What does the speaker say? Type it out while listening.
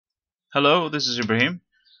Hello, this is Ibrahim,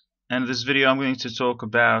 and in this video I'm going to talk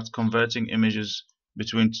about converting images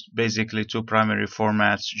between basically two primary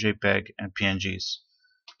formats, JPEG and PNGs.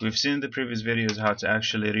 We've seen in the previous videos how to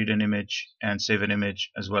actually read an image and save an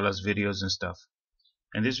image as well as videos and stuff.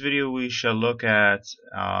 In this video we shall look at,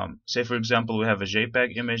 say for example we have a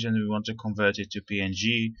JPEG image and we want to convert it to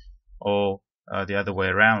PNG or the other way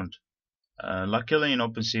around. Luckily in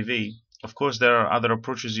OpenCV, of course there are other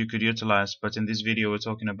approaches you could utilize, but in this video we're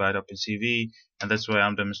talking about OpenCV, and that's why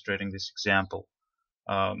I'm demonstrating this example.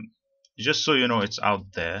 Just so you know, it's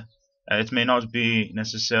out there. It may not be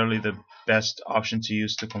necessarily the best option to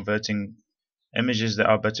use to converting images. There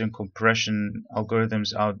are better compression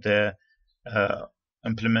algorithms out there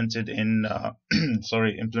implemented in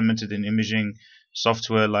implemented in imaging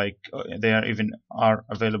software, like they are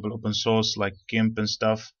available open source like GIMP and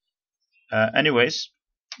stuff. Anyways,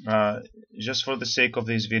 just for the sake of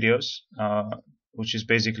these videos, which is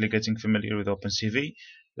basically getting familiar with OpenCV,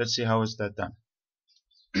 let's see how is that done.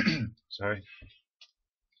 Sorry.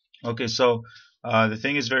 Okay, so the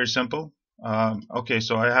thing is very simple. Okay,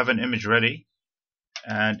 so I have an image ready,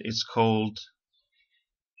 and it's called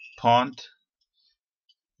Pond.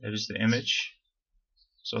 That is the image.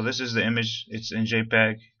 So this is the image. It's in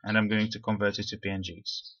JPEG, and I'm going to convert it to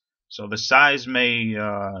PNGs. So the size may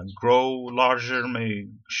grow larger, may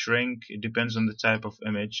shrink. It depends on the type of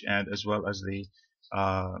image and as well as the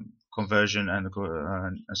conversion and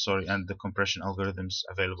the compression algorithms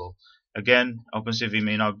available. Again, OpenCV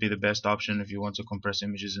may not be the best option if you want to compress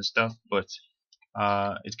images and stuff, but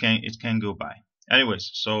it can go by. Anyways,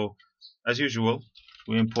 so as usual,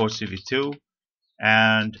 we import CV2,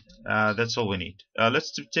 and that's all we need.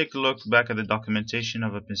 Let's take a look back at the documentation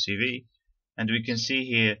of OpenCV, and we can see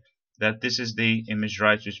here that this is the image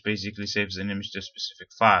write, which basically saves an image to a specific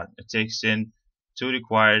file. It takes in two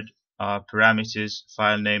required parameters,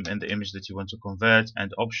 file name and the image that you want to convert,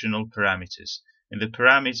 and optional parameters. In the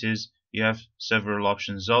parameters you have several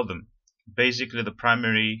options of them. Basically the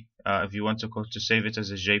primary, if you want to save it as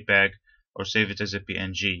a JPEG or save it as a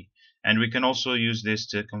PNG, and we can also use this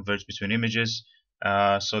to convert between images.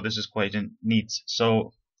 So this is quite neat.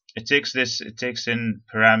 So it takes in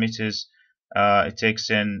parameters. It takes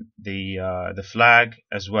in the flag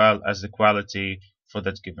as well as the quality for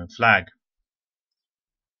that given flag.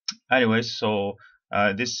 Anyways, so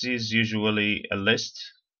this is usually a list.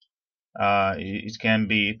 It can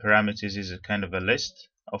be parameters is a kind of a list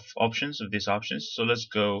of options of these options. So let's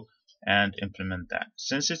go and implement that.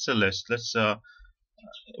 Since it's a list, let's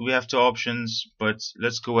we have two options, but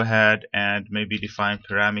let's go ahead and maybe define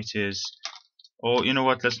parameters. Or you know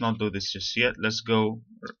what, let's not do this just yet. Let's go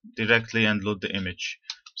directly and load the image.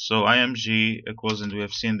 So img equals, and we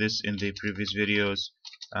have seen this in the previous videos,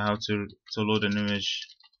 how to load an image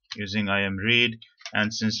using imread.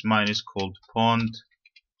 And since mine is called pond,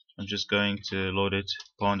 I'm just going to load it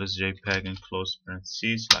pond as JPEG and close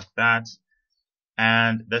parentheses like that.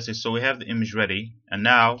 And that's it. So we have the image ready, and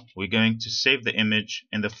now we're going to save the image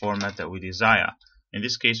in the format that we desire. In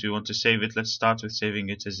this case we want to save it. Let's start with saving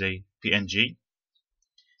it as a PNG.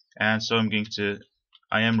 And so I'm going to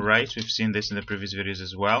imwrite. We've seen this in the previous videos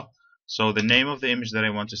as well. So the name of the image that I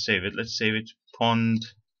want to save it, let's save it pond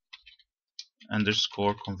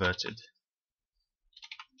underscore converted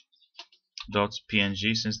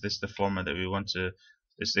 .png, since this is the format that we want to,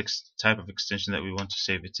 this type of extension that we want to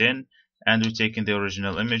save it in. And we're taking the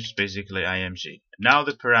original image, basically img. Now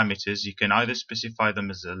the parameters, you can either specify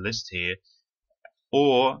them as a list here,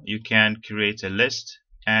 or you can create a list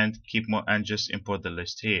and just import the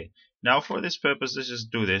list here. Now for this purpose, let's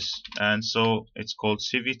just do this. And so it's called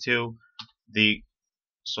CV2.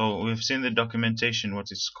 So we've seen the documentation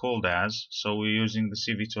what it's called as. So we're using the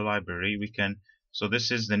CV2 library. So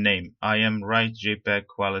this is the name, imwrite JPEG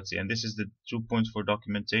quality, and this is the 2.4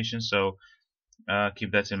 documentation. So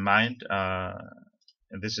keep that in mind.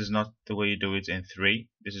 And this is not the way you do it in 3.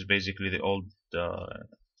 This is basically the old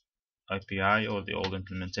IPI or the old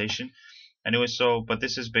implementation. Anyway, but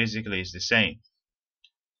this is basically the same.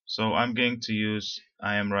 So I'm going to use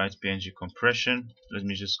imwrite Png Compression. Let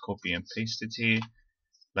me just copy and paste it here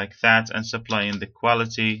like that, and supply in the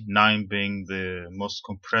quality, 9 being the most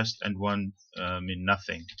compressed and 1 mean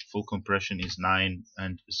nothing. Full compression is 9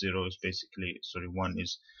 and 0 is basically, 1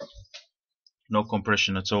 is no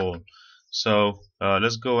compression at all. So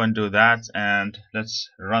let's go and do that, and let's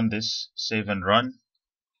run this, save and run.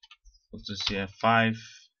 Go to CF5,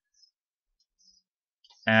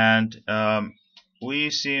 and I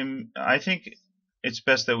think it's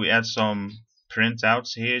best that we add some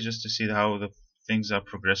printouts here just to see how the things are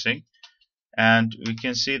progressing. And we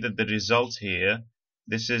can see that the result here,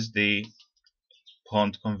 this is the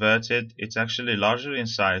upon converted, it's actually larger in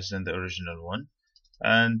size than the original one,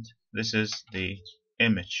 and this is the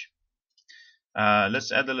image.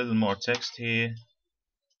 Let's add a little more text here.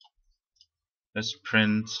 Let's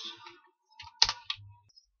print,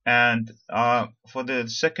 and for the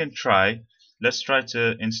second try, let's try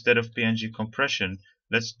to, instead of PNG compression,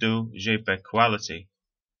 let's do JPEG quality.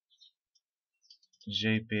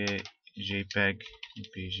 JPEG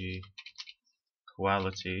PNG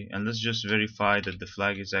quality, and let's just verify that the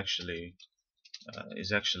flag is actually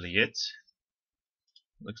it.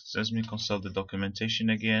 Let me consult the documentation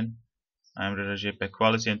again. I'm ready JPEG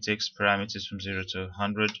quality and takes parameters from 0 to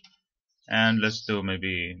 100, and let's do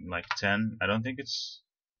maybe like 10. I don't think it's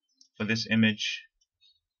for this image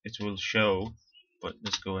it will show, but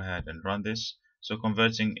let's go ahead and run this. So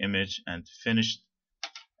converting image and finished,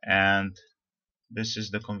 and this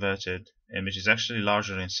is the converted image. It's actually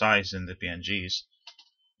larger in size than the PNGs,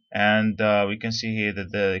 and we can see here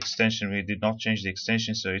that the extension, we did not change the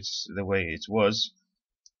extension, so it's the way it was.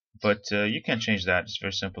 But you can change that. It's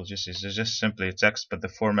very simple. It's just simply a text, but the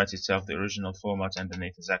format itself, the original format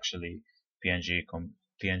underneath, is actually PNG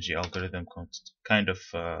algorithm kind of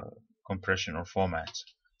compression or format.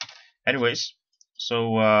 Anyways,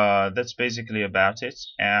 so that's basically about it,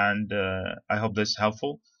 and I hope that's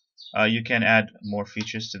helpful. You can add more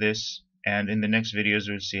features to this, and in the next videos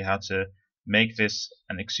we'll see how to make this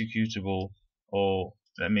an executable, or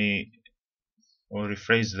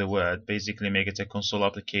rephrase the word, basically make it a console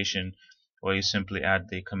application where you simply add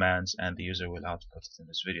the commands and the user will output it in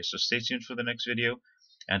this video. So stay tuned for the next video,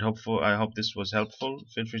 and I hope this was helpful.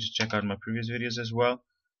 Feel free to check out my previous videos as well.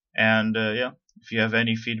 And yeah, if you have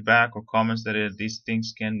any feedback or comments that these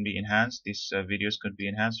things can be enhanced, these videos could be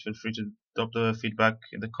enhanced, feel free to drop the feedback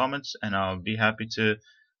in the comments, and I'll be happy to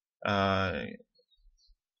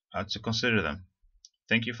consider them.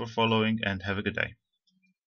 Thank you for following, and have a good day.